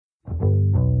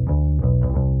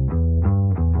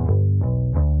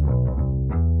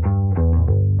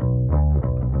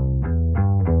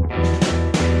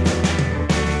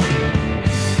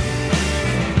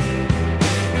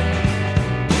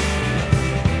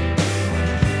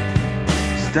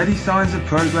Steady signs of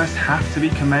progress have to be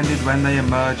commended when they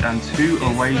emerge, and 2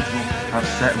 away draws have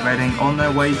set Reading on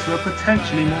their way to a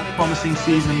potentially more promising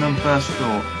season than first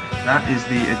thought. That is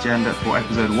the agenda for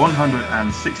episode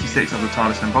 166 of the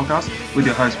Tilehurst podcast, with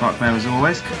your host Marc as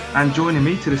always, and joining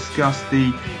me to discuss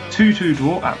the 2-2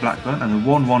 draw at Blackburn and the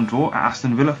 1-1 draw at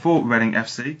Aston Villa for Reading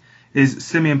FC is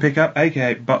Simeon Pickup,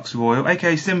 aka BucksRoyal,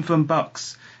 aka Sim from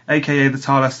Bucks, aka the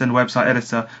Tilehurst website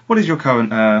editor. What is your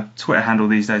current Twitter handle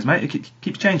these days, mate? It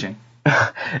keeps changing.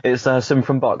 It's Sim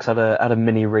from Bucks. Had a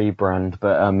mini rebrand,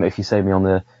 but if you see me on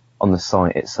the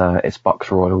site, it's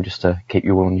BucksRoyal, just to keep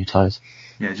you all on your toes.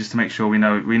 Yeah, just to make sure we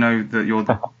know that you're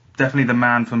definitely the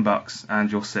man from Bucks and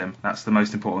you're Sim. That's the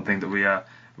most important thing that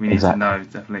we need to know,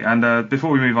 definitely. And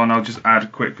before we move on, I'll just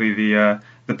add quickly the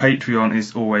Patreon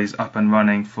is always up and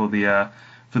running for the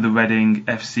Reading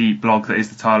FC blog that is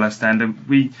the Tilehurst End, and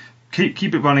we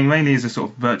keep it running mainly as a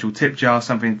sort of virtual tip jar,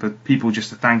 something for people just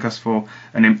to thank us for,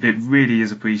 and it really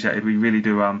is appreciated. We really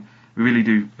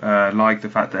do like the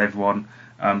fact that everyone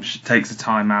takes the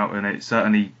time out, and it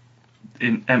certainly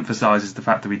emphasises the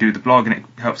fact that we do the blog, and it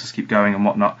helps us keep going and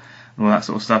whatnot and all that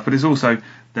sort of stuff. But it's also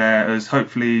there as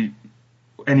hopefully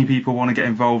any people want to get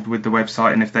involved with the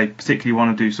website, and if they particularly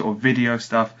want to do sort of video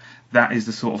stuff, that is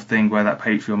the sort of thing where that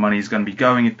Patreon money is going to be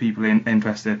going. If people are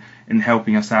interested in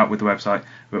helping us out with the website,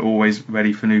 we're always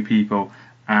ready for new people,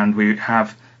 and we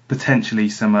have potentially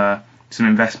some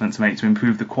investment to make to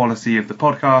improve the quality of the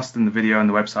podcast and the video and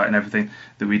the website and everything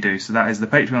that we do. So that is, the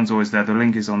Patreon's always there. The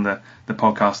link is on the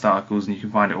podcast articles, and you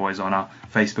can find it always on our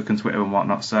Facebook and Twitter and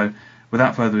whatnot. So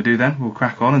without further ado then, we'll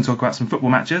crack on and talk about some football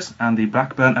matches and the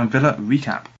Blackburn and Villa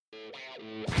recap.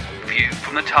 View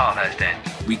from the Tilehurst End,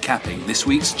 recapping this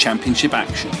week's championship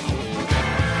action.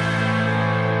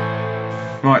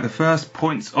 Right, the first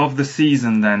points of the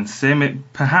season then, Sim.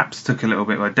 It perhaps took a little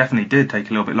bit, well, it definitely did take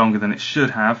a little bit longer than it should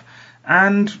have.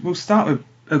 And we'll start with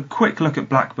a quick look at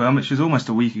Blackburn, which is almost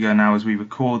a week ago now as we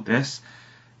record this.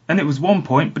 And it was 1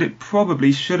 point, but it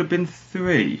probably should have been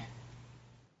 3.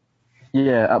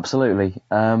 Yeah, absolutely.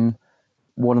 One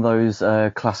of those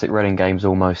classic Reading games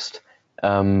almost,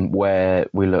 where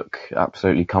we look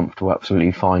absolutely comfortable,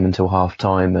 absolutely fine until half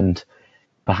time, and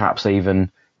perhaps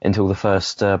even until the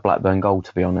first Blackburn goal,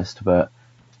 to be honest. But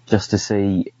just to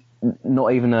see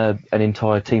not even an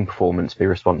entire team performance be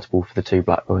responsible for the 2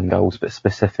 Blackburn goals, but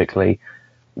specifically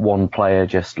one player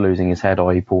just losing his head,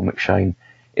 i.e. Paul McShane,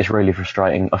 it's really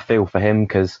frustrating. I feel for him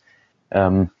because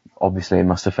obviously it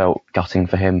must have felt gutting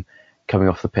for him coming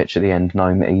off the pitch at the end,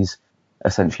 knowing that he's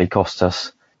essentially cost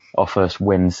us our first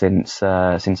win since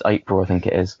April, I think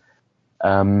it is.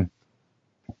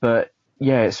 But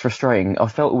yeah, it's frustrating. I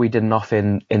felt we did enough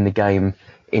in the game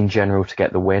in general to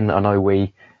get the win. I know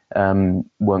we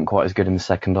weren't quite as good in the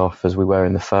second half as we were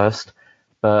in the first,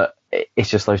 but it's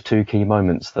just those 2 key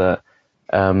moments that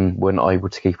we're not able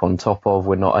to keep on top of.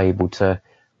 We're not able to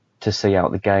see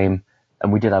out the game,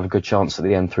 and we did have a good chance at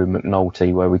the end through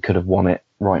McNulty where we could have won it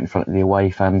right in front of the away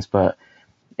fans, but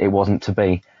it wasn't to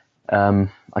be.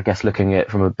 I guess looking at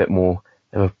it from a bit more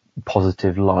of a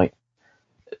positive light,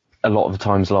 a lot of the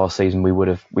times last season we would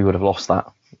have lost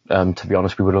that. To be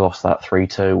honest, we would have lost that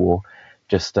 3-2 or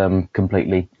just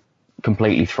completely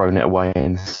thrown it away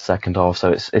in the second half.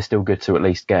 So it's still good to at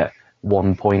least get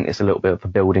 1 point. It's a little bit of a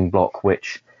building block,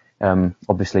 which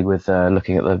obviously with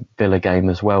looking at the Villa game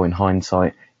as well in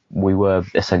hindsight, we were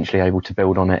essentially able to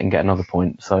build on it and get another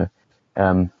point. So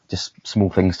just small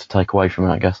things to take away from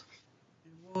it, I guess.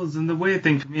 It was, and the weird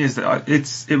thing for me is that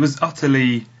it was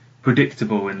utterly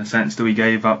predictable in the sense that we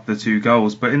gave up the 2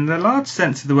 goals, but in the large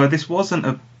sense of the word, this wasn't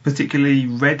a particularly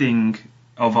Reading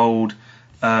of old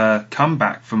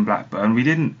comeback from Blackburn.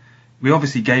 We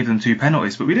obviously gave them 2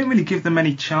 penalties, but we didn't really give them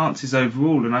many chances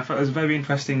overall. And I thought it was very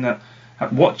interesting that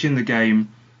watching the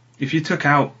game, if you took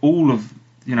out all of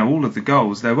the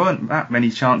goals, there weren't that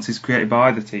many chances created by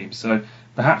either team. So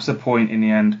perhaps a point in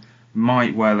the end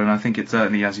might well, and I think it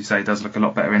certainly, as you say, does look a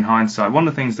lot better in hindsight. One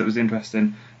of the things that was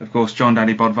interesting, of course, John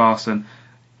Daddy Bodvarsson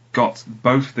got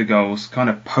both the goals, kind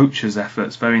of poacher's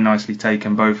efforts, very nicely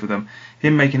taken, both of them.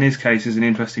 Him making his case is an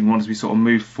interesting one as we sort of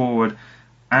move forward,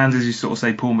 and as you sort of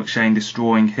say, Paul McShane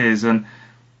destroying his. And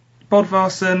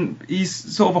Bodvarsson, he's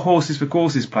sort of a horses for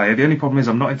courses player. The only problem is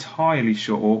I'm not entirely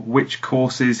sure which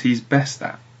courses he's best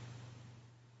at.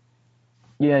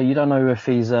 Yeah, you don't know if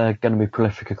he's going to be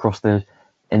prolific across the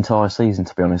entire season,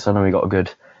 to be honest. I know he got a good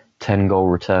 10-goal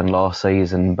return last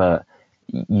season, but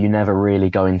you never really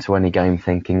go into any game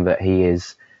thinking that he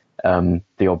is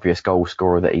the obvious goal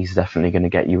scorer, that he's definitely going to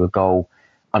get you a goal.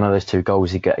 I know those 2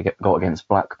 goals he got against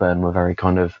Blackburn were very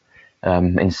kind of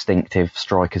instinctive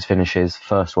strikers finishes.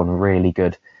 First one really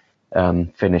good,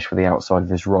 finish with the outside of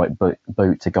his right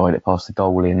boot to guide it past the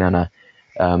goalie, and then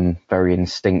a very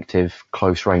instinctive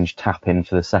close-range tap-in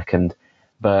for the second.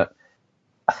 But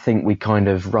I think we kind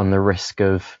of run the risk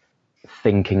of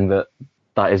thinking that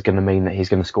is going to mean that he's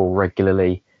going to score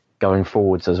regularly going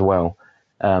forwards as well.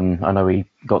 I know he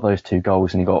got those 2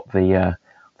 goals and he got the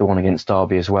one against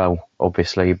Derby as well,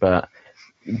 obviously, but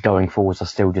going forwards I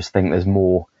still just think there's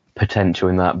more potential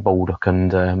in that Baldock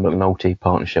and McNulty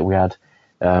partnership we had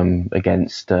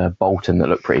against Bolton that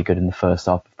looked pretty good in the first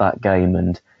half of that game,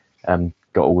 and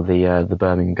got all the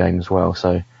Birmingham game as well.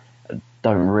 So I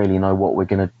don't really know what we're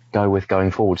going to go with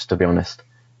going forwards, to be honest.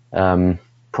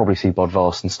 Probably see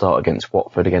Bodvarsson start against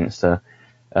Watford against a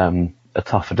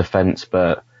tougher defence,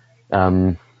 but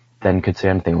then could see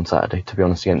anything on Saturday, to be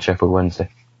honest, against Sheffield Wednesday.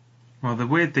 Well, the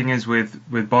weird thing is with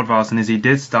Bodvarsson is he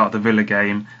did start the Villa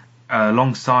game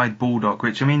alongside Baldock,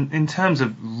 which, I mean, in terms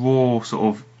of raw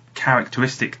sort of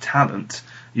characteristic talent,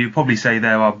 you'd probably say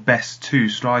they're our best 2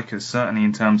 strikers, certainly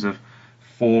in terms of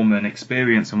form and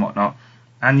experience and whatnot.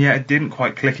 And yet it didn't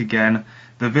quite click again.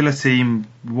 The Villa team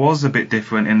was a bit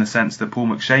different in the sense that Paul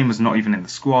McShane was not even in the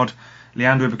squad.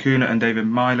 Leandro Bacuna and David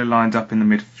Myler lined up in the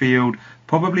midfield.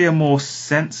 Probably a more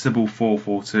sensible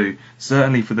 4-4-2,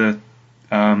 certainly for the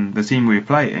team we were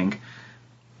playing.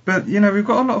 But, you know, we've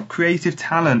got a lot of creative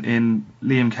talent in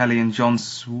Liam Kelly and John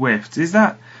Swift. Is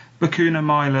that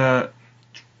Bacuna-Myler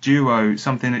duo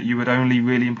something that you would only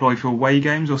really employ for away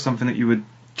games, or something that you would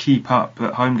keep up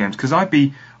at home games? Because I'd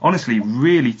be honestly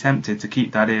really tempted to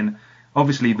keep that in.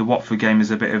 Obviously, the Watford game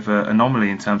is a bit of an anomaly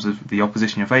in terms of the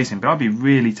opposition you're facing, but I'd be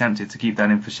really tempted to keep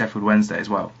that in for Sheffield Wednesday as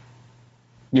well.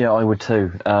 Yeah, I would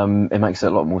too. It makes it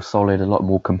a lot more solid, a lot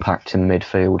more compact in the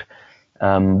midfield.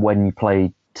 When you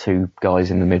play 2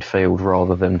 guys in the midfield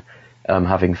rather than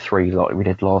having 3 like we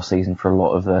did last season for a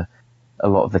lot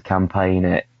of the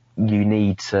campaign, you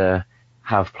need to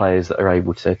have players that are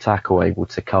able to tackle, able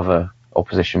to cover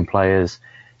opposition players,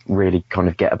 really kind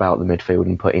of get about the midfield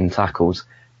and put in tackles.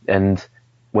 And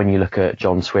when you look at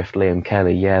John Swift, Liam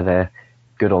Kelly, yeah, they're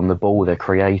good on the ball, they're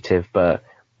creative, but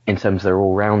in terms of their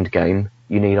all-round game,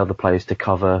 you need other players to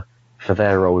cover for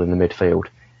their role in the midfield.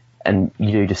 And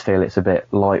you do just feel it's a bit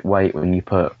lightweight when you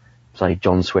put, say,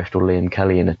 John Swift or Liam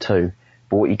Kelly in a 2.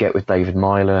 But what you get with David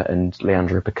Myler and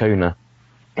Leandro Bacuna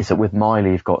is that with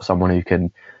Myler you've got someone who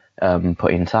can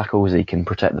put in tackles, he can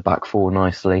protect the back 4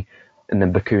 nicely, and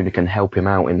then Bacuna can help him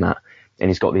out in that. And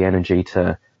he's got the energy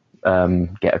to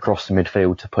get across the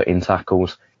midfield to put in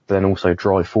tackles, but then also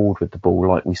drive forward with the ball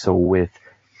like we saw with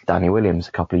Danny Williams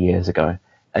a couple of years ago.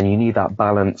 And you need that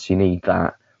balance, you need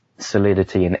that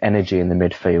solidity and energy in the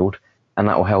midfield, and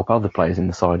that will help other players in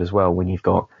the side as well. When you've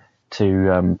got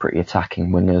 2 pretty attacking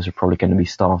wingers, are probably going to be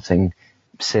starting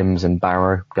Sims and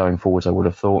Barrow going forwards, I would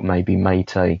have thought, maybe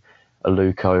Meite,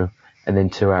 Aluko, and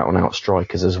then 2 out-and-out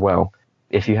strikers as well.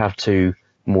 If you have 2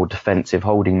 more defensive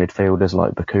holding midfielders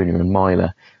like Bacuna and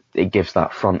Myler, it gives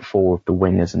that front 4 of the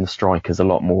wingers and the strikers a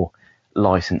lot more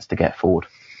licence to get forward.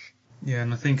 Yeah,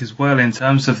 and I think as well in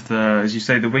terms of as you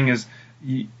say, the wingers,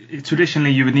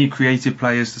 traditionally you would need creative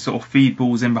players to sort of feed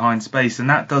balls in behind space, and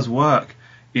that does work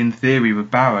in theory with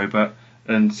Barrow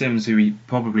and Sims, who we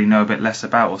probably know a bit less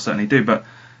about, or certainly do. But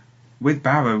with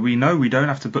Barrow, we know we don't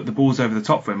have to put the balls over the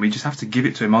top for him. We just have to give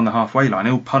it to him on the halfway line.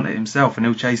 He'll punt it himself and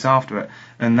he'll chase after it,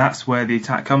 and that's where the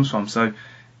attack comes from. So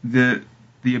the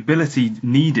ability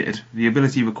needed, the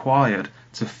ability required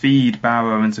to feed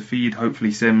Barrow and to feed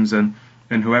hopefully Sims and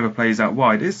whoever plays out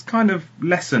wide is kind of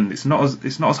lessened. It's not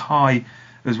as high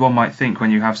as one might think when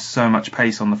you have so much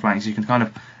pace on the flanks. You can kind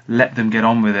of let them get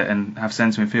on with it and have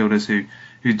centre midfielders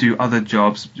who do other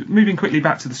jobs. Moving quickly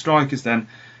back to the strikers then,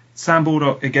 Sam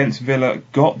Baldock against Villa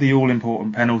got the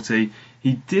all-important penalty.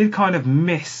 He did kind of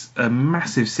miss a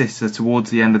massive sitter towards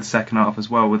the end of the second half as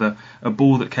well, with a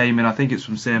ball that came in, I think it's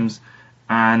from Sims,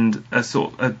 and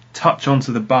a touch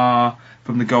onto the bar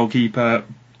from the goalkeeper.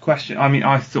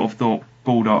 I sort of thought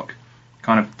Baldock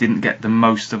kind of didn't get the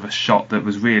most of a shot that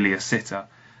was really a sitter,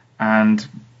 and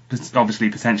obviously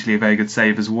potentially a very good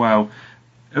save as well.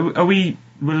 Are we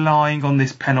relying on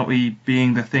this penalty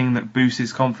being the thing that boosts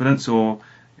his confidence, or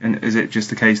is it just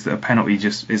the case that a penalty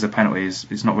just is a penalty?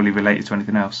 It's not really related to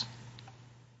anything else?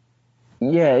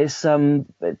 Yeah, it's to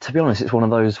be honest, it's one of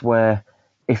those where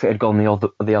if it had gone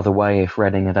the other way, if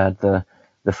Reading had the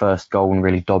first goal and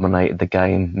really dominated the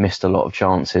game, missed a lot of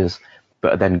chances,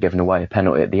 but then given away a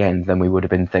penalty at the end, then we would have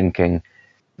been thinking,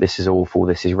 this is awful,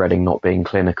 this is Reading not being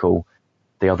clinical,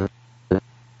 the other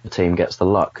team gets the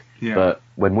luck. Yeah. But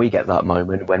when we get that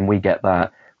moment, when we get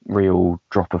that real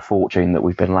drop of fortune that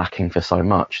we've been lacking for so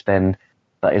much, then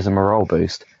that is a morale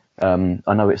boost. I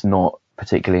know it's not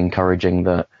particularly encouraging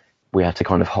that we had to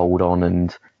kind of hold on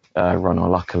and run our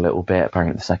luck a little bit.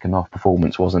 Apparently the second half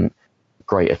performance wasn't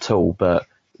great at all, but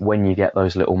when you get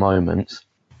those little moments,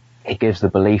 it gives the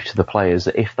belief to the players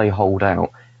that if they hold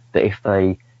out, that if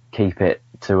they keep it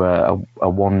to a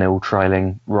 1-0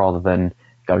 trailing rather than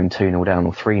going 2-0 down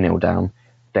or 3-0 down,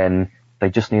 then they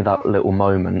just need that little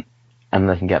moment and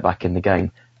they can get back in the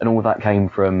game. And all that came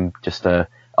from just a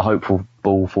hopeful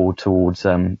ball forward towards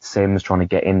Sims, trying to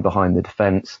get in behind the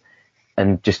defence,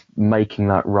 and just making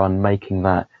that run, making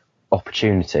that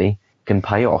opportunity can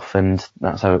pay off, and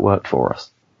that's how it worked for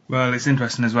us. Well, it's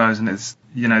interesting as well, isn't it? It's,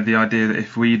 the idea that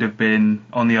if we'd have been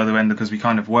on the other end, because we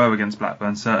kind of were against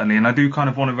Blackburn, certainly, and I do kind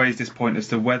of want to raise this point as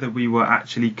to whether we were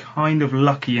actually kind of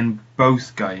lucky in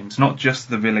both games, not just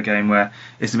the Villa game where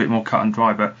it's a bit more cut and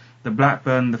dry, but the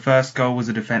Blackburn, the first goal was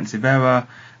a defensive error,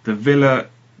 the Villa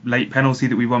late penalty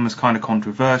that we won was kind of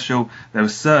controversial. There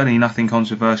was certainly nothing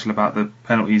controversial about the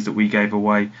penalties that we gave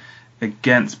away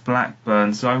against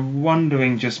Blackburn, so I'm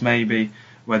wondering just maybe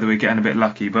whether we're getting a bit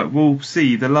lucky, but we'll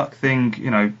see. The luck thing,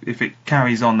 if it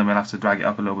carries on, then we'll have to drag it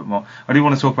up a little bit more. I do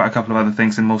want to talk about a couple of other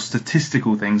things and more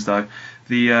statistical things, though.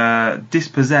 The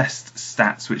dispossessed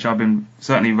stats, which I've been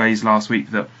certainly raised last week,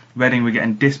 that Reading were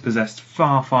getting dispossessed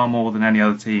far, far more than any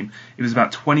other team. It was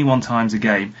about 21 times a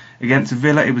game. Against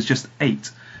Villa, it was just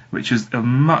 8, which is a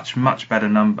much, much better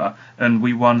number. And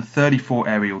we won 34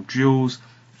 aerial duels,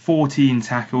 14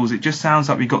 tackles. It just sounds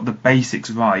like we got the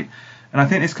basics right. And I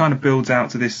think this kind of builds out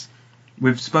to this.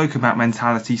 We've spoken about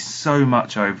mentality so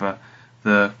much over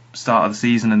the start of the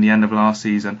season and the end of last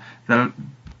season. The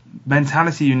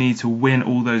mentality you need to win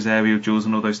all those aerial duels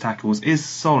and all those tackles is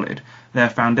solid. There are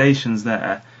foundations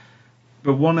there.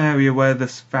 But one area where the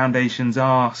foundations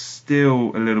are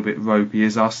still a little bit ropey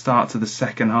is our start to the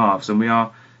second halves. And we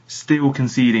are still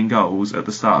conceding goals at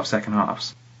the start of second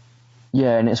halves.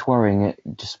 Yeah, and it's worrying. It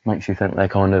just makes you think they're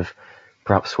kind of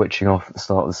perhaps switching off at the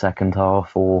start of the second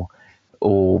half or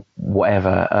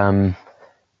whatever.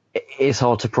 It's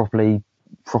hard to properly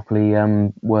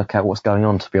work out what's going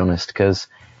on, to be honest, because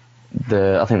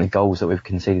I think the goals that we've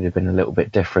conceded have been a little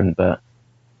bit different, but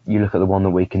you look at the one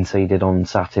that we conceded on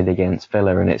Saturday against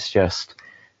Villa and it's just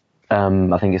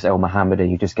I think it's El Mohammadi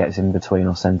who just gets in between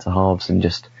our centre halves and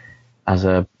just has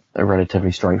a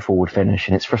relatively straightforward finish,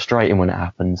 and it's frustrating when it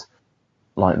happens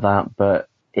like that, but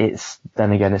it's a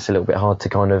little bit hard to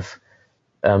kind of,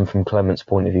 from Clement's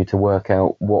point of view, to work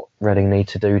out what Reading need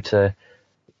to do to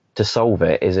solve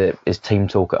it. Is team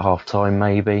talk at half time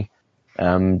maybe?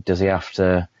 Does he have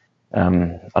to,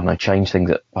 change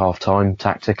things at half time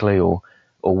tactically or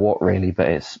what really? But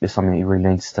it's something he really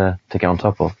needs to get on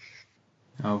top of.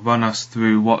 I'll run us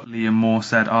through what Liam Moore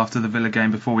said after the Villa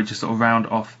game before we just sort of round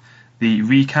off the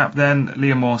recap then.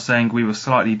 Liam Moore saying, we were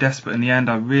slightly desperate in the end.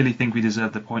 I really think we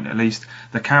deserved the point at least.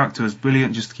 The character was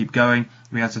brilliant just to keep going.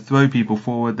 We had to throw people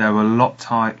forward. There were a lot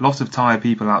of tired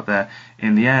people out there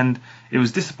in the end. It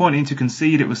was disappointing to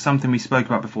concede. It was something we spoke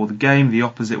about before the game, the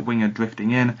opposite winger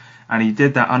drifting in, and he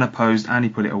did that unopposed and he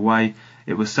put it away.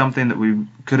 It was something that we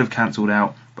could have cancelled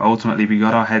out, but ultimately we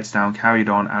got our heads down, carried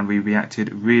on, and we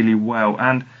reacted really well.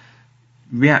 And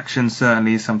reaction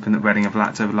certainly is something that Reading have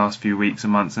lacked over the last few weeks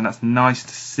and months, and that's nice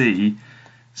to see.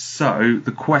 So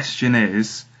the question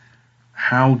is,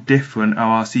 how different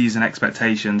are our season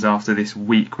expectations after this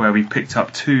week where we picked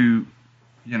up 2,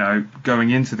 going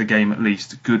into the game at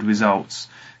least, good results?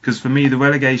 Because for me, the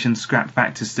relegation scrap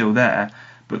factor is still there,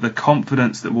 but the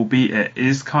confidence that we'll beat it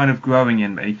is kind of growing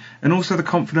in me, and also the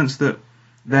confidence that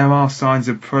there are signs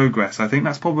of progress. I think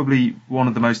that's probably one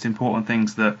of the most important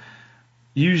things, that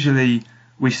usually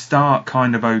we start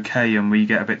kind of okay and we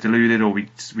get a bit deluded, or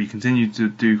we continue to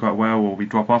do quite well, or we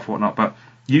drop off or whatnot, but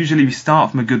usually we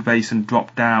start from a good base and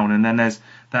drop down, and then there's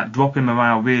that drop in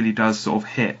morale really does sort of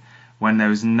hit when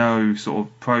there is no sort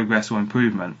of progress or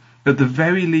improvement. But at the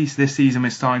very least this season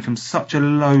we're starting from such a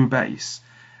low base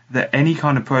that any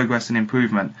kind of progress and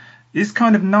improvement is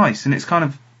kind of nice, and it's kind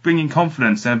of bringing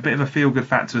confidence and a bit of a feel-good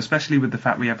factor, especially with the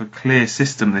fact we have a clear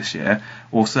system this year,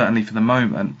 or certainly for the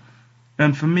moment.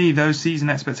 And for me, those season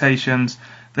expectations,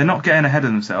 they're not getting ahead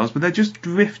of themselves, but they're just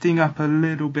drifting up a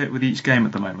little bit with each game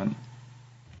at the moment.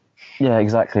 Yeah,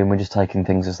 exactly. And we're just taking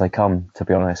things as they come, to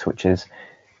be honest, which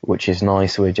is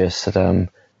nice. We're just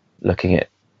looking at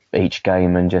each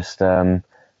game and just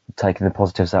taking the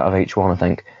positives out of each one, I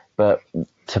think. But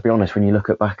to be honest, when you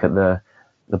look back at the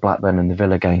Blackburn and the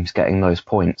Villa games, getting those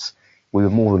points, we were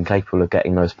more than capable of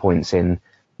getting those points in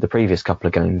the previous couple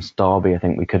of games. Derby, I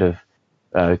think we could have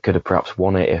perhaps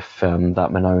won it if that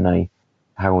Manone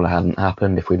howler hadn't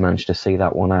happened, if we'd managed to see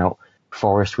that one out.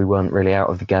 Forest, we weren't really out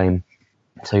of the game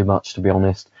too much, to be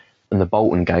honest. And the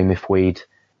Bolton game, if we'd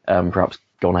perhaps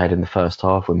gone ahead in the first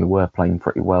half when we were playing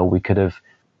pretty well, we could have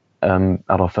had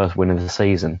our first win of the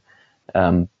season.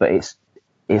 But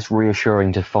it's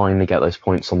reassuring to finally get those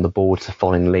points on the board, to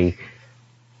finally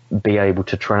be able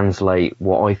to translate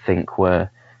what I think were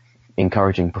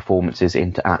encouraging performances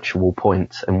into actual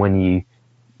points. And when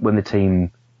the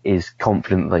team is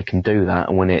confident that they can do that,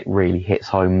 and when it really hits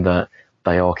home that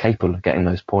they are capable of getting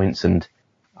those points and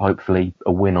hopefully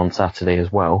a win on Saturday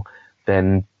as well,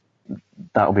 then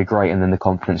that'll be great, and then the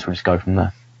confidence will just go from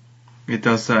there. It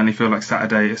does certainly feel like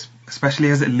Saturday,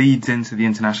 especially as it leads into the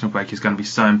international break, is going to be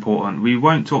so important. We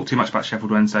won't talk too much about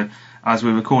Sheffield Wednesday, as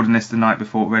we're recording this the night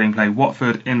before Reading play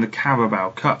Watford in the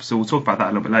Carabao Cup, so we'll talk about that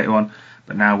a little bit later on.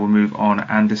 But now we'll move on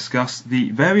and discuss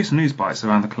the various news bites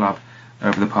around the club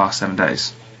over the past 7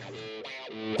 days.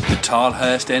 The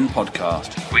Tilehurst End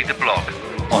Podcast. Read the blog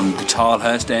on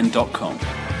thetilehurstend.com.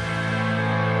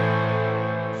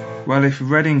 Well, if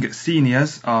Reading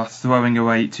seniors are throwing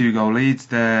away 2-goal leads,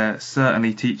 they're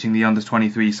certainly teaching the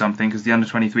under-23s something, because the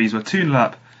under-23s were 2-0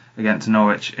 up against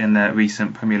Norwich in their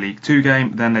recent Premier League 2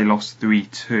 game, then they lost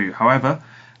 3-2. However,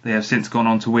 they have since gone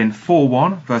on to win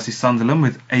 4-1 versus Sunderland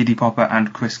with AD Popper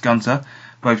and Chris Gunter,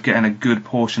 both getting a good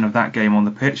portion of that game on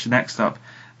the pitch. Next up,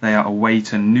 they are away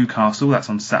to Newcastle, that's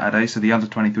on Saturday, so the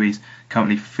under-23s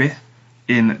currently 5th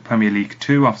in Premier League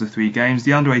 2 after 3 games.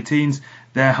 The under-18s,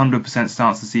 their 100%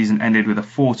 start to the season ended with a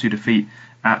 4-2 defeat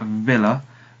at Villa,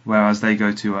 whereas they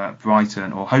go to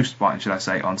Brighton, or host Brighton should I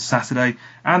say, on Saturday.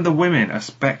 And the women, a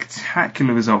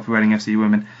spectacular result for Reading FC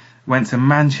women, went to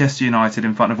Manchester United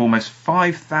in front of almost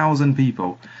 5,000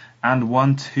 people and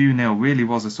won 2-0. Really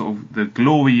was a sort of the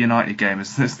Glory United game,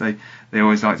 as they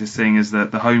always like to sing, as the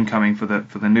homecoming for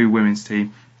the new women's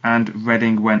team. And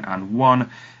Reading went and won.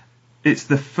 It's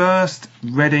the first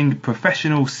Reading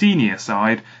professional senior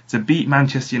side to beat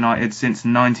Manchester United since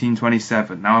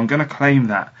 1927. Now, I'm going to claim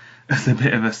that as a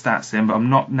bit of a stat sim, but I'm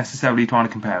not necessarily trying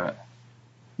to compare it.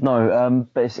 No,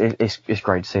 but it's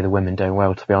great to see the women doing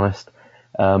well, to be honest.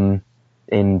 In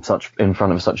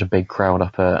front of such a big crowd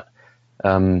up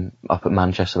at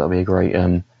Manchester, that'll be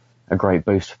a great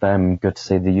boost for them. Good to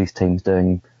see the youth teams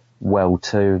doing well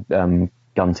too.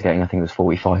 Gunter getting, I think it was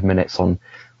 45 minutes on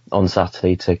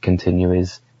Saturday to continue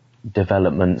his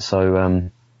development.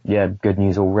 So good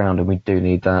news all round, and we do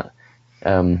need that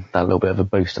little bit of a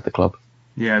boost at the club.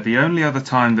 Yeah, the only other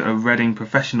time that a Reading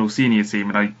professional senior team,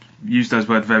 and I use those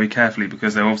words very carefully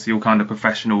because they're obviously all kind of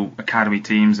professional academy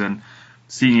teams and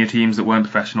senior teams that weren't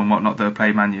professional and whatnot that have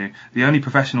played Man U. The only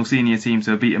professional senior team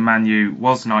to have beaten Man U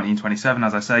was 1927,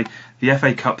 as I say. The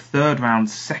FA Cup third round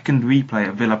second replay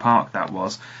at Villa Park, that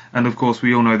was. And of course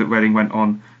we all know that Reading went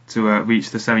on to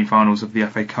reach the semi-finals of the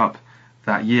FA Cup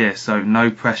that year, so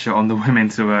no pressure on the women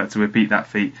to repeat that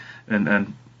feat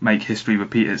and make history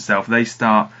repeat itself. They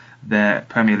start their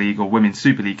Premier League or Women's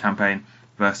Super League campaign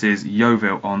versus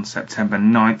Yeovil on September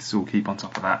 9th, so we'll keep on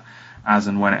top of that as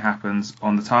and when it happens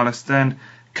on the Tilehurst End.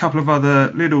 A couple of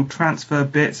other little transfer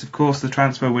bits. Of course, the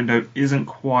transfer window isn't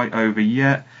quite over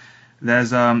yet.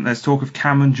 There's talk of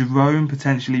Cameron Jerome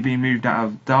potentially being moved out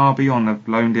of Derby on a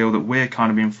loan deal that we're kind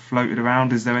of being floated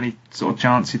around. Is there any sort of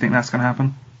chance you think that's going to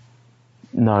happen?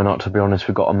 No, not to be honest.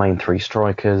 We've got our main 3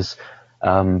 strikers,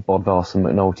 Bodvarsson,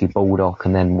 McNulty, Baldock,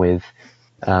 and then with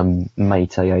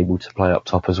Mate able to play up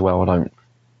top as well.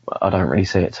 I don't really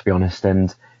see it, to be honest.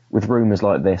 And with rumours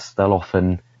like this, they'll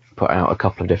often put out a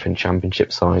couple of different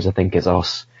championship sides. I think it's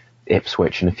us,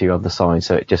 Ipswich, and a few other sides.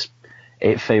 So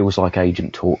it feels like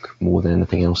agent talk more than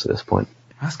anything else at this point.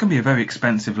 That's going to be a very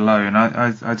expensive loan.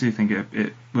 I do think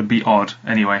it would be odd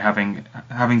anyway,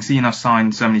 having seen us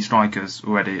sign so many strikers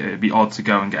already. It'd be odd to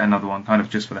go and get another one, kind of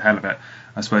just for the hell of it.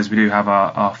 I suppose we do have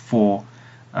our 4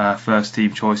 first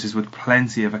team choices with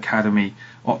plenty of academy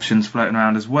options floating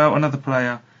around as well. Another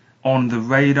player on the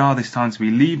radar, this time to be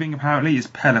leaving apparently, is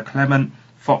Pelle Clement.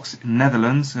 Fox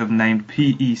Netherlands have named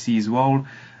PEC Zwolle,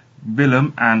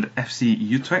 Willem and FC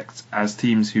Utrecht as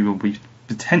teams who will be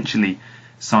potentially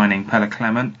signing Pelle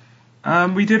Clement.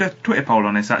 We did a Twitter poll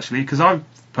on this actually, because I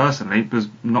personally was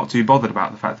not too bothered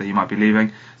about the fact that he might be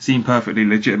leaving. Seemed perfectly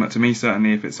legitimate to me,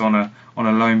 certainly if it's on a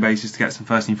loan basis to get some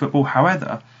first team football.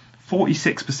 However,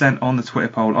 46% on the Twitter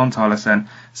poll on Tilehurst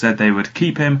said they would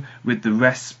keep him, with the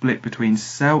rest split between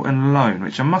sell and loan,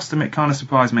 which I must admit kind of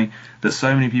surprised me that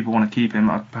so many people want to keep him.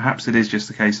 Perhaps it is just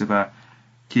a case of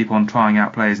keep on trying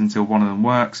out players until one of them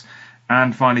works.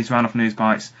 And finally, to round off news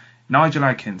bites, Nigel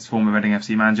Adkins, former Reading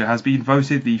FC manager, has been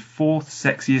voted the 4th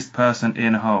sexiest person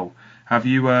in Hull. Have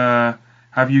you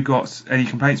got any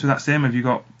complaints with that, Sim? Have you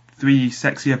got 3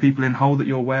 sexier people in Hull that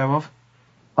you're aware of?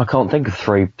 I can't think of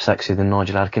 3 sexier than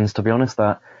Nigel Adkins, to be honest.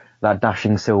 That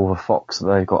dashing silver fox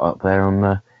that they've got up there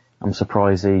on I'm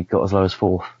surprised he got as low as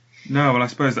 4th. No, well, I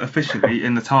suppose that officially,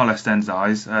 in the Tilehurst end's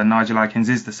eyes, Nigel Adkins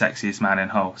is the sexiest man in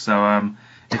Hull. So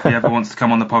if he ever wants to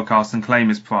come on the podcast and claim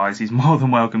his prize, he's more than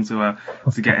welcome to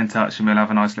get in touch, and we'll have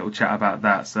a nice little chat about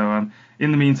that. So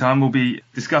in the meantime, we'll be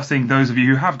discussing those of you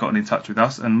who have gotten in touch with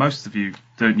us, and most of you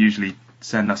don't usually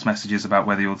send us messages about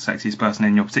whether you're the sexiest person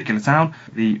in your particular town,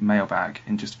 the Mailbag,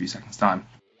 in just a few seconds' time.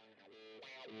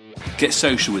 Get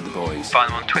social with the boys. Find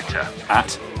them on Twitter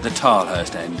at the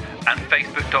Tilehurst End and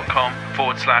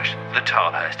facebook.com/the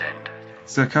Tilehurst End.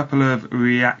 So a couple of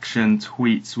reaction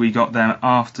tweets. We got them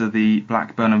after the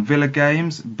Blackburn and Villa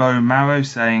games. Bo Marrow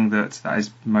saying that is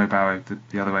Mo Barrow,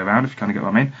 the other way around, if you kind of get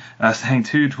what I mean. Saying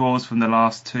 2 draws from the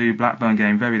last 2. Blackburn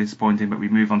game, very disappointing, but we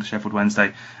move on to Sheffield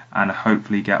Wednesday and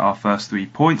hopefully get our first 3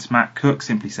 points. Matt Cook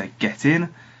simply say get in.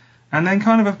 And then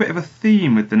kind of a bit of a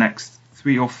theme with the next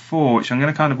 3 or 4, which I'm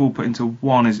going to kind of all put into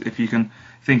one, is if you can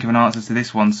think of an answer to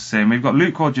this one soon. We've got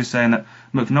Luke Rogers saying that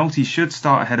McNulty should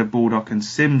start ahead of Baldock and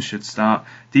Sims should start.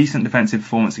 Decent defensive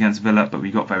performance against Villa, but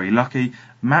we got very lucky.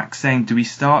 Max saying, do we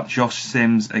start Josh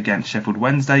Sims against Sheffield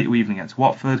Wednesday or even against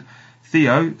Watford?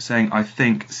 Theo saying, I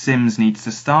think Sims needs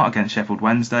to start against Sheffield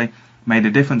Wednesday. Made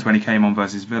a difference when he came on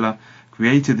versus Villa.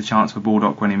 Created the chance for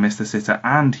Baldock when he missed the sitter,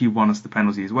 and he won us the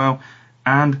penalty as well.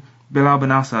 And Bilal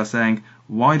Benassar saying,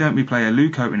 why don't we play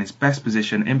Aluko in his best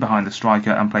position in behind the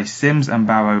striker and play Sims and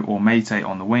Barrow or Mate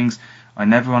on the wings? I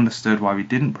never understood why we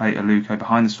didn't play Aluko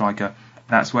behind the striker.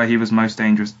 That's where he was most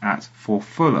dangerous at for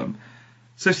Fulham.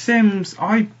 So Sims,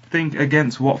 I think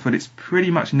against Watford it's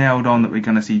pretty much nailed on that we're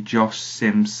going to see Josh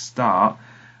Sims start.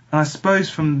 And I suppose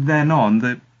from then on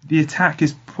the attack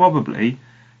is probably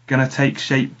going to take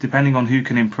shape depending on who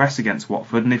can impress against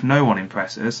Watford. And if no one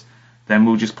impresses, then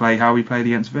we'll just play how we played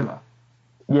against Villa.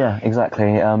 Yeah,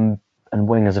 exactly. And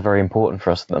wingers are very important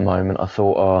for us at the moment. I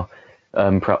thought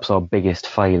perhaps our biggest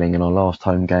failing in our last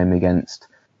home game against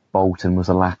Bolton was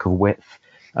a lack of width.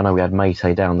 I know we had Mate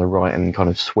down the right and kind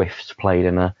of Swift played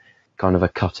in a kind of a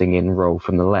cutting in role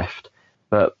from the left.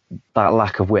 But that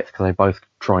lack of width, because they both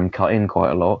try and cut in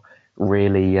quite a lot,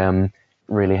 really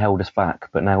held us back.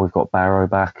 But now we've got Barrow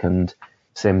back and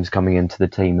Sims coming into the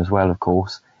team as well, of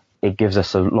course. It gives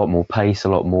us a lot more pace, a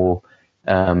lot more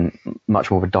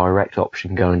much more of a direct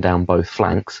option going down both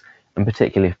flanks, and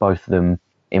particularly if both of them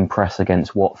impress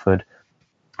against Watford,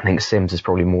 I think Sims is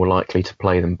probably more likely to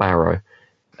play than Barrow,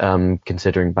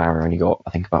 considering Barrow only got, I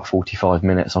think, about 45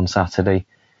 minutes on Saturday.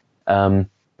 But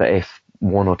if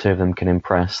one or two of them can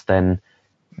impress, then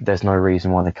there's no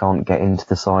reason why they can't get into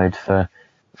the side for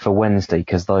Wednesday,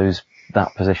 because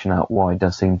that position out wide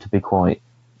does seem to be quite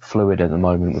fluid at the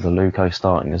moment, with Aluko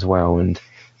starting as well and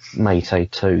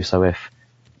Mate too. So if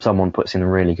someone puts in a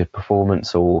really good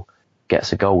performance or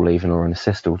gets a goal even, or an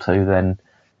assist or two, then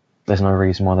there's no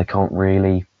reason why they can't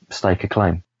really stake a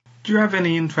claim. Do you have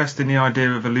any interest in the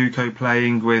idea of Aluko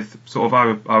playing with sort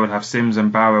of, I would have Sims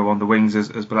and Barrow on the wings as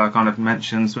Bilal kind of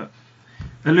mentions, but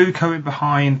Aluko in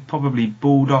behind, probably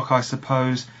Baldock, I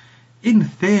suppose. In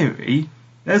theory,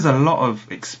 there's a lot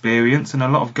of experience and a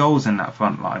lot of goals in that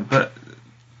front line, but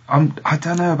I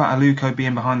don't know about Aluko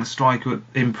being behind the striker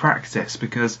in practice,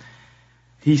 because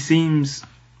he seems,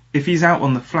 if he's out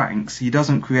on the flanks, he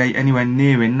doesn't create anywhere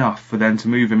near enough for them to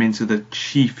move him into the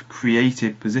chief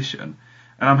creative position.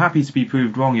 And I'm happy to be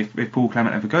proved wrong if Paul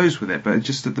Clement ever goes with it, but it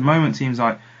just at the moment seems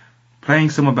like playing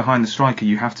someone behind the striker,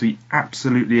 you have to be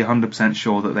absolutely 100%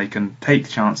 sure that they can take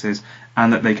chances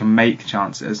and that they can make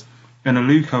chances. And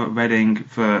Aluko at Reading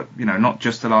for, not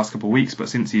just the last couple of weeks, but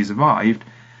since he's arrived,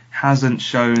 hasn't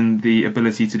shown the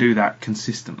ability to do that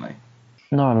consistently.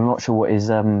 No, and I'm not sure what his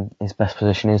best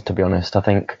position is, to be honest. I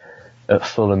think at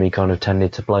Fulham he kind of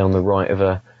tended to play on the right of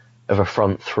a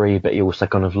front three, but he also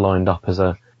kind of lined up as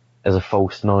a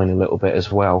false nine a little bit as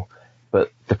well.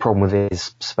 But the problem with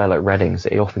his spell at Reading is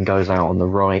that he often goes out on the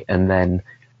right, and then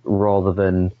rather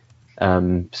than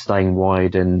staying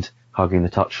wide and hugging the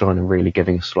touchline and really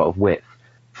giving us a lot of width,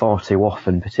 far too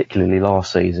often, particularly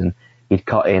last season, he'd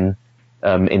cut in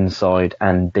inside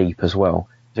and deep as well.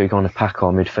 So he kind of pack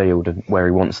our midfield and where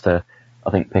he wants to,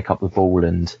 I think, pick up the ball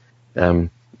and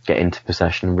get into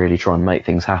possession and really try and make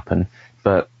things happen.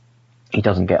 But he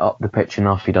doesn't get up the pitch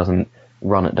enough. He doesn't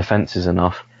run at defences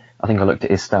enough. I think I looked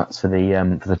at his stats for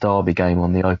the Derby game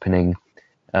on the opening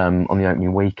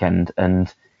weekend,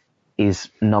 and his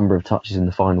number of touches in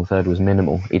the final third was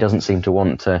minimal. He doesn't seem to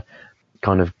want to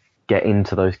kind of get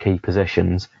into those key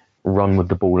positions, run with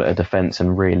the ball at a defence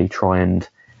and really try and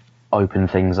open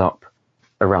things up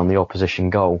around the opposition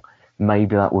goal.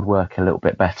 Maybe that would work a little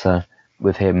bit better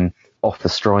with him off the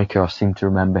striker. I seem to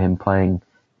remember him playing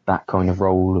that kind of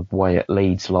role away at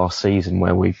Leeds last season,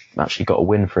 where we actually got a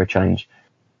win for a change.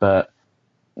 but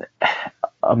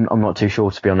I'm not too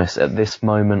sure, to be honest. At this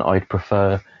moment, I'd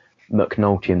prefer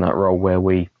McNulty in that role where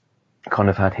we kind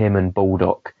of had him and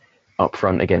Baldock up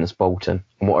front against Bolton.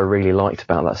 And what I really liked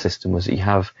about that system was that you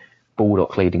have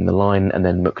Baldock leading the line and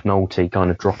then McNulty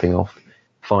kind of dropping off,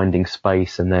 finding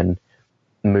space and then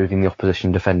moving the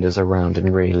opposition defenders around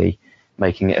and really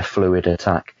making it a fluid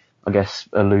attack. I guess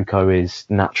Aluko is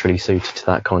naturally suited to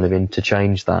that kind of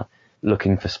interchange, that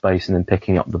looking for space and then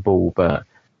picking up the ball, but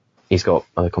he's got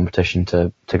other competition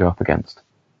to go up against.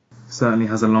 Certainly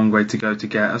has a long way to go to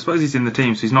get. I suppose he's in the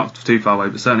team, so he's not too far away,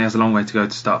 but certainly has a long way to go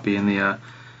to start being the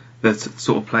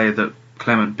sort of player that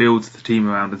Clement builds the team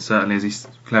around, and certainly as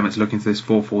Clement's looking for this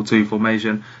 4-4-2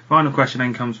 formation. Final question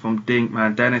then comes from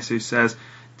Dinkman Dennis, who says,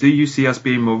 do you see us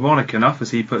being moronic enough, as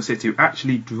he puts it, to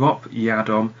actually drop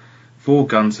Yadom for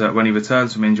Gunter when he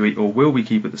returns from injury, or will we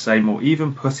keep it the same, or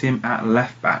even put him at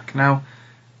left back? Now,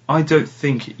 I don't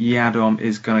think Yadom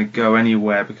is going to go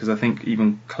anywhere, because I think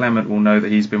even Clement will know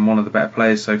that he's been one of the better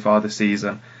players so far this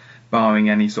season, barring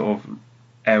any sort of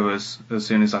errors as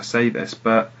soon as I say this.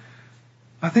 But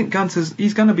I think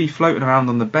he's going to be floating around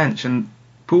on the bench, and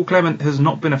Paul Clement has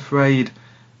not been afraid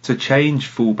to change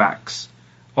fullbacks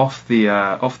off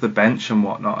the bench and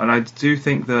whatnot. And I do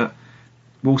think that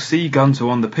we'll see Gunter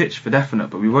on the pitch for definite,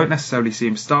 but we won't necessarily see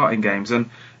him starting games. And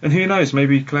who knows,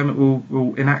 maybe Clement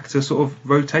will enact a sort of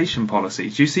rotation policy.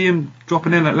 Do you see him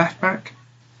dropping in at left back?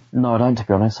 No, I don't, to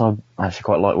be honest. I actually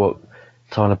quite like what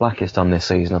Tyler Blackett's done this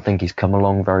season. I think he's come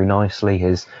along very nicely.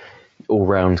 His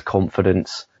all-round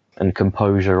confidence and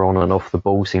composure on and off the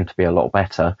ball seem to be a lot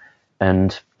better.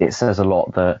 And it says a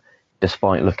lot that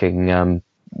despite looking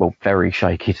very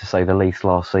shaky to say the least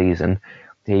last season,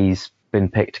 he's been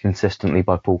picked consistently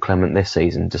by Paul Clement this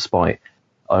season, despite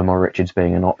Omar Richards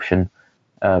being an option,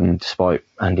 despite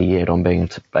Andy Yeardon being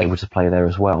able to play there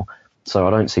as well. So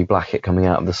I don't see Blackett coming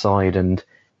out of the side, and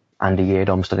Andy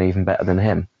Yeardom's done even better than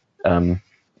him.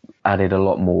 Added a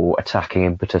lot more attacking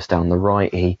impetus down the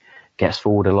right. He gets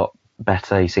forward a lot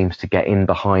better. He seems to get in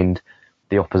behind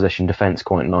the opposition defence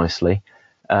quite nicely.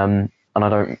 And I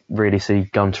don't really see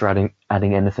Gunter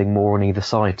adding anything more on either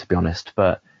side, to be honest.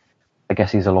 But I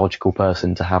guess he's a logical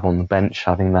person to have on the bench,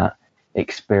 having that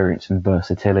experience and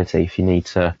versatility if you need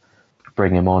to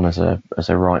bring him on as a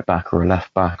right back or a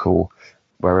left back or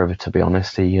wherever. To be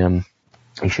honest, he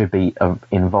should be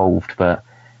involved, but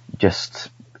just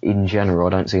in general,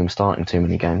 I don't see him starting too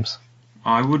many games.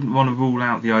 I wouldn't want to rule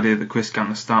out the idea that Chris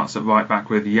Gunter starts at right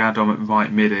back with Yadom at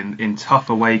right mid in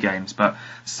tough away games, but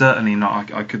certainly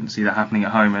not. I couldn't see that happening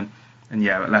at home. And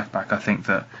yeah, at left back, I think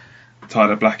that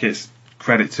Tyler Blackett's,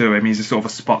 credit to him, he's a sort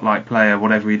of a spotlight player.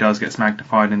 Whatever he does gets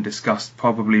magnified and discussed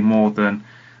probably more than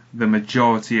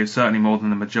certainly more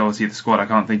than the majority of the squad. I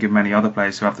can't think of many other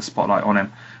players who have the spotlight on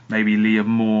him. Maybe Liam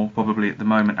Moore probably at the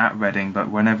moment at Reading,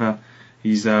 but whenever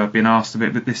he's been asked a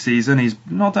bit this season, he's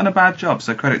not done a bad job,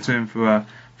 so credit to him for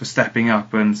stepping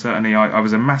up. And certainly I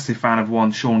was a massive fan of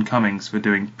one Sean Cummings for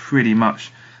doing pretty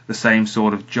much the same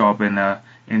sort of job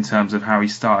in terms of how he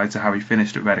started to how he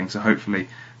finished at Reading. So hopefully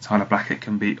Tyler Blackett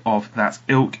can be of that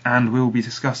ilk, and we'll be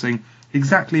discussing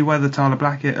exactly whether Tyler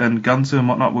Blackett and Gunter and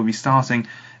whatnot will be starting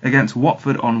against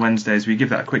Watford on Wednesday, as we give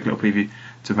that a quick little preview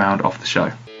to round off the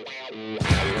show.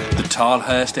 The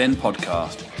Tilehurst End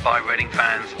Podcast, by Reading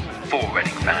fans, for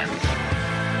Reading fans.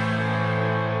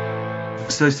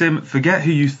 So Sim, forget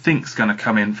who you think's going to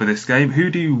come in for this game. Who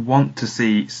do you want to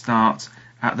see start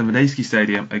at the Medeski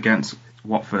Stadium against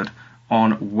Watford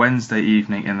on Wednesday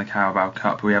evening in the Carabao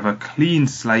Cup? We have a clean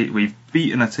slate. We've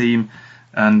beaten a team,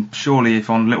 and surely if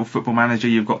on Little Football Manager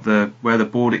you've got where the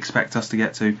board expect us to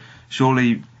get to,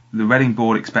 surely the Reading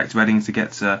board expects Reading to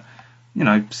get to,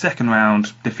 second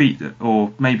round defeat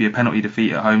or maybe a penalty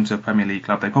defeat at home to a Premier League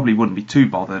club. They probably wouldn't be too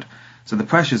bothered. So the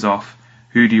pressure's off.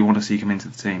 Who do you want to see come into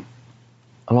the team?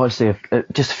 I'd like to see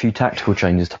just a few tactical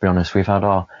changes, to be honest. We've had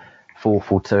our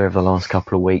 4-4-2 over the last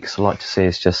couple of weeks. I'd like to see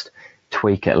us just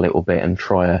tweak it a little bit and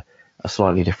try a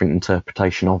slightly different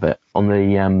interpretation of it. On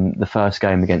the first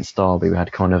game against Derby, we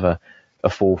had kind of a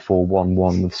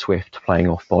 4-4-1-1 with Swift playing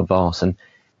off Bodvarsson. And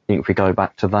I think if we go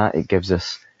back to that, it gives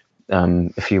us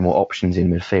a few more options in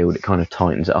midfield. It kind of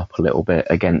tightens it up a little bit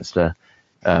against a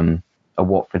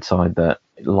Watford side that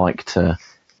like to...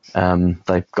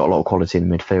 they've got a lot of quality in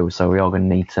the midfield, so we are going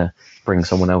to need to bring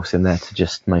someone else in there to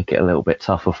just make it a little bit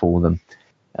tougher for them.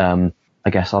 I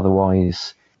guess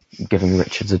otherwise, giving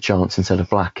Richards a chance instead of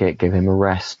Blackett, give him a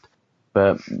rest.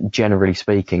 But generally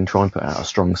speaking, try and put out a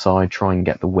strong side, try and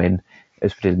get the win,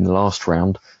 as we did in the last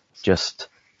round. Just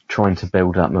trying to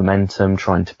build that momentum,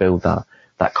 trying to build that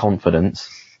confidence.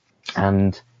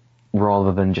 And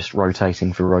rather than just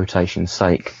rotating for rotation's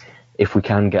sake, if we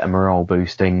can get a morale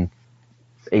boosting,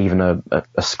 even a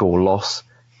score loss,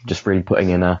 just really putting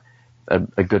in a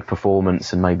good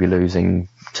performance and maybe losing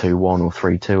 2-1 or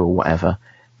 3-2 or whatever,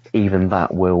 even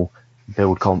that will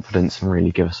build confidence and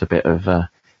really give us a bit of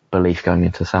belief going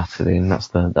into Saturday, and that's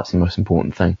the most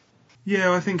important thing.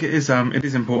 Yeah, I think it is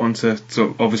important to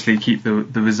sort of obviously keep the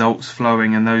results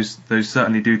flowing, and those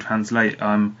certainly do translate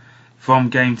from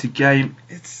game to game.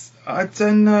 I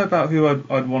don't know about who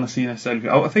I'd want to see necessarily.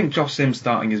 I think Josh Sims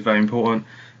starting is very important.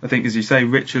 I think, as you say,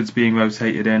 Richards being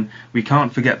rotated in. We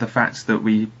can't forget the fact that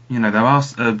there are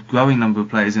a growing number of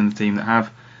players in the team that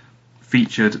have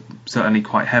featured certainly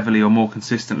quite heavily or more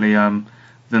consistently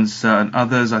than certain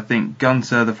others. I think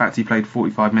Gunter, the fact he played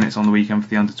 45 minutes on the weekend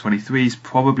for the under-23s,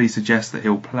 probably suggests that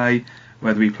he'll play.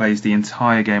 Whether he plays the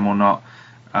entire game or not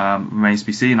remains to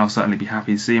be seen. I'll certainly be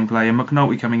happy to see him play. And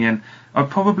McNulty coming in, I'd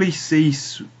probably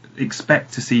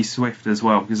expect to see Swift as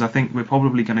well, because I think we're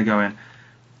probably going to go in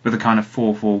with a kind of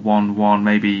 4-4-1-1,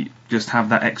 maybe just have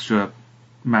that extra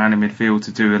man in midfield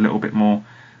to do a little bit more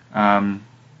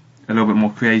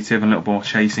creative and a little more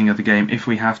chasing of the game if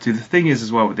we have to. The thing is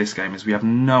as well with this game is we have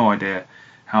no idea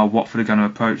how Watford are going to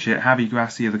approach it. Javi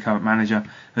Gracia, the current manager,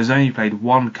 has only played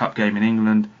one cup game in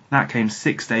England. That came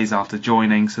 6 days after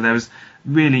joining, so there's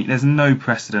no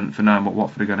precedent for knowing what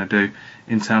Watford are going to do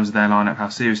in terms of their lineup, how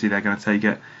seriously they're going to take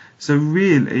it. So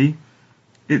really,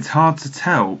 it's hard to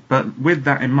tell. But with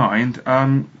that in mind,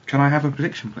 can I have a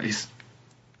prediction, please?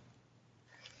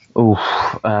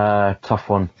 Tough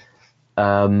one.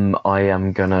 I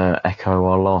am going to echo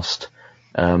our last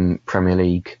Premier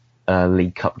League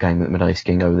League Cup game at Madejski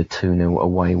and go with a 2-0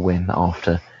 away win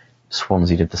after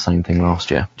Swansea did the same thing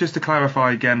last year. Just to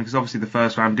clarify again, because obviously the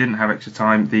first round didn't have extra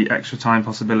time, the extra time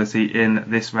possibility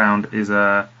in this round is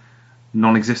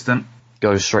non-existent.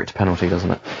 Goes straight to penalty,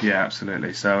 doesn't it? Yeah,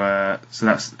 absolutely. So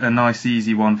that's a nice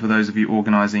easy one for those of you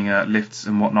organising lifts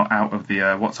and whatnot out of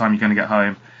the what time you're going to get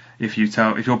home. If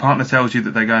your partner tells you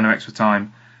that they're going to extra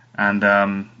time and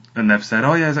they've said,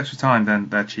 oh yeah, there's extra time, then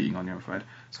they're cheating on you, I'm afraid.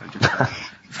 So just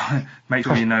make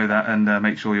sure you know that, and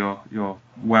make sure you're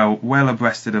well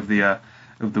abreasted of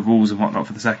the rules and whatnot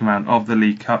for the second round of the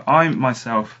League Cup. I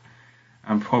myself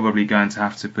am probably going to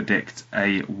have to predict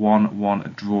a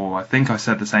 1-1 draw. I think I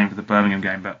said the same for the Birmingham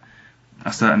game, but I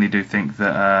certainly do think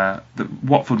that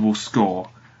Watford will score,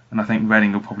 and I think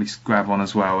Reading will probably grab one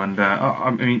as well. And I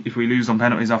mean, if we lose on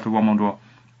penalties after a 1-1 draw,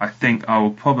 I think I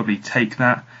will probably take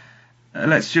that.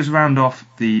 Let's just round off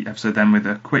the episode then with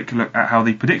a quick look at how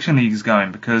the prediction league is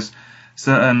going, because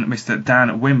certain Mr.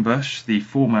 Dan Wimbush, the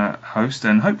former host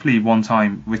and hopefully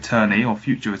one-time returnee or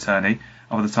future returnee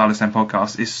of the Tilehurst End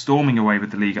podcast, is storming away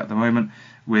with the league at the moment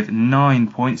with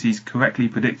 9 points. He's correctly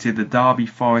predicted the Derby,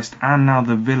 Forest and now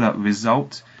the Villa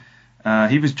result.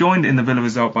 He was joined in the Villa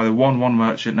result by the 1-1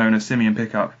 merchant known as Simeon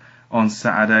Pickup on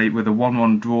Saturday with a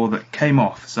 1-1 draw that came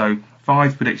off. So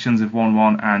 5 predictions of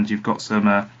 1-1, and you've got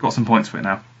some points for it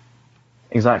now.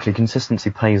 Exactly, consistency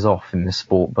pays off in this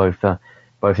sport,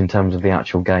 both in terms of the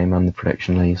actual game and the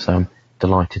prediction league. So I'm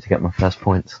delighted to get my first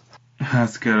points.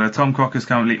 That's good. Tom Crocker's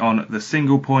currently on the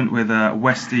single point with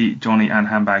Westy, Johnny and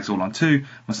Handbags all on 2,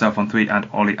 myself on 3 and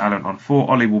Ollie Allen on 4.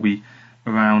 Ollie will be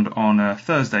around on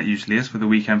Thursday, it usually is, for the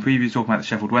weekend preview, talking about the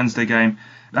Sheffield Wednesday game.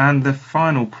 And the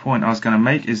final point I was going to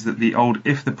make is that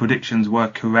if the predictions were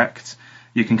correct,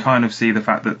 you can kind of see the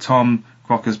fact that Tom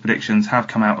Crocker's predictions have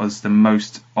come out as the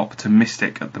most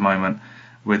optimistic at the moment.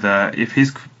 With if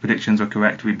his predictions were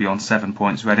correct, we'd be on 7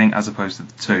 points Reading as opposed to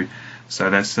the 2. So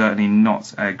there's certainly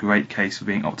not a great case for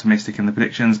being optimistic in the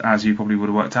predictions, as you probably would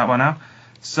have worked out by now.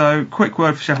 So quick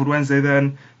word for Sheffield Wednesday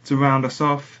then to round us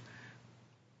off.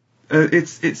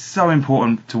 It's so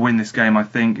important to win this game, I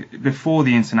think, before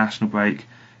the international break.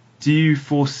 Do you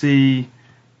foresee,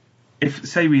 if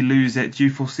say we lose it, do you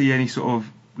foresee any sort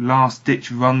of last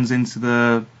ditch runs into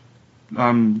the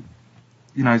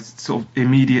sort of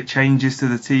immediate changes to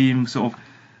the team? Sort of,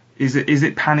 is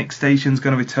it panic stations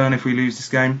going to return if we lose this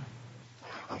game?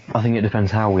 I think it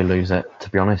depends how we lose it, to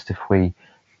be honest. If we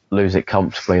lose it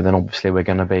comfortably, then obviously we're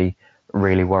going to be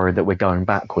really worried that we're going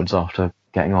backwards after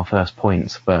getting our first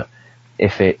points. But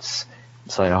if it's,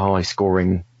 say, a high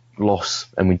scoring loss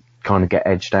and we kind of get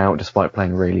edged out despite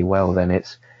playing really well, then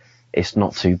it's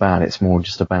not too bad. It's more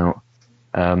just about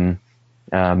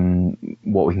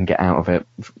what we can get out of it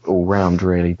all round,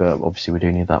 really. But obviously we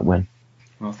do need that win.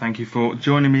 Well, thank you for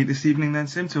joining me this evening then,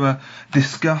 Sim, to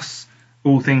discuss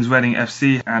all things Reading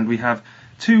FC. And we have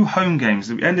 2 home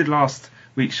games. We ended last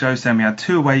week's show saying we had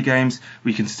 2 away games,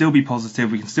 we can still be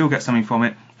positive, we can still get something from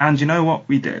it, and you know what?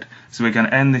 We did. So we're going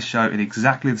to end this show in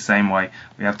exactly the same way.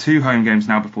 We have 2 home games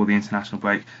now before the international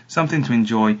break, something to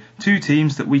enjoy, 2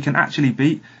 teams that we can actually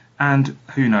beat, and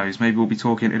who knows, maybe we'll be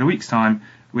talking in a week's time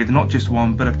with not just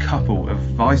one, but a couple of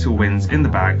vital wins in the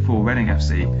bag for Reading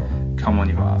FC. Come on,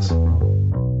 you Vars.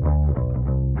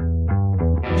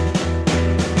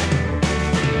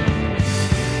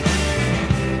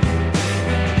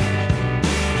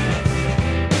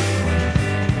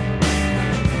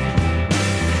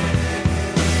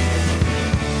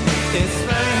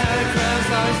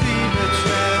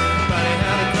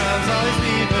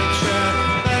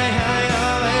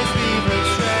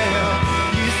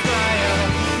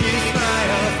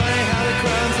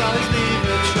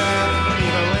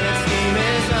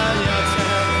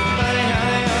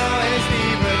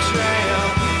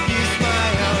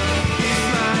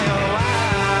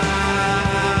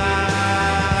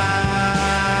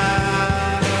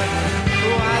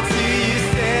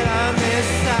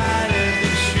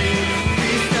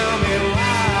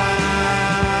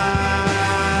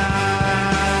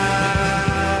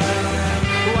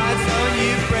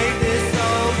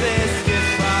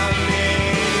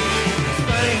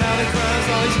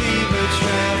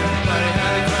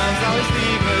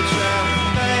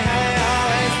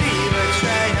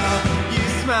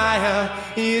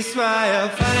 You smile,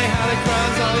 funny how the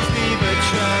crumbs always leave a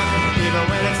trail, even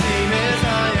when a team is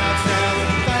on your tail.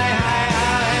 Funny how you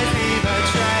always leave a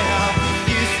trail.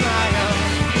 You smile,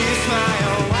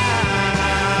 why?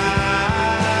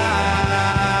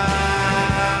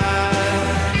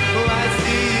 Why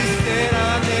do you sit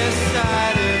on this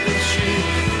side of the tree?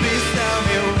 Please tell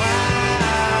me why.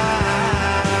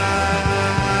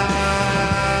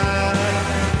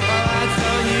 Why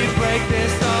don't you break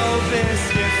this old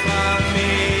biscuit for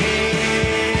me?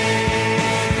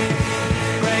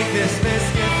 This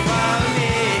biscuit for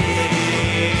me.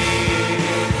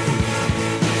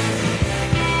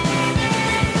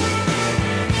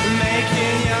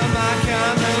 Making your mark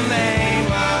on the main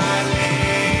one.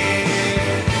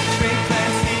 Drink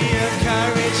plenty of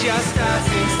courage, your stars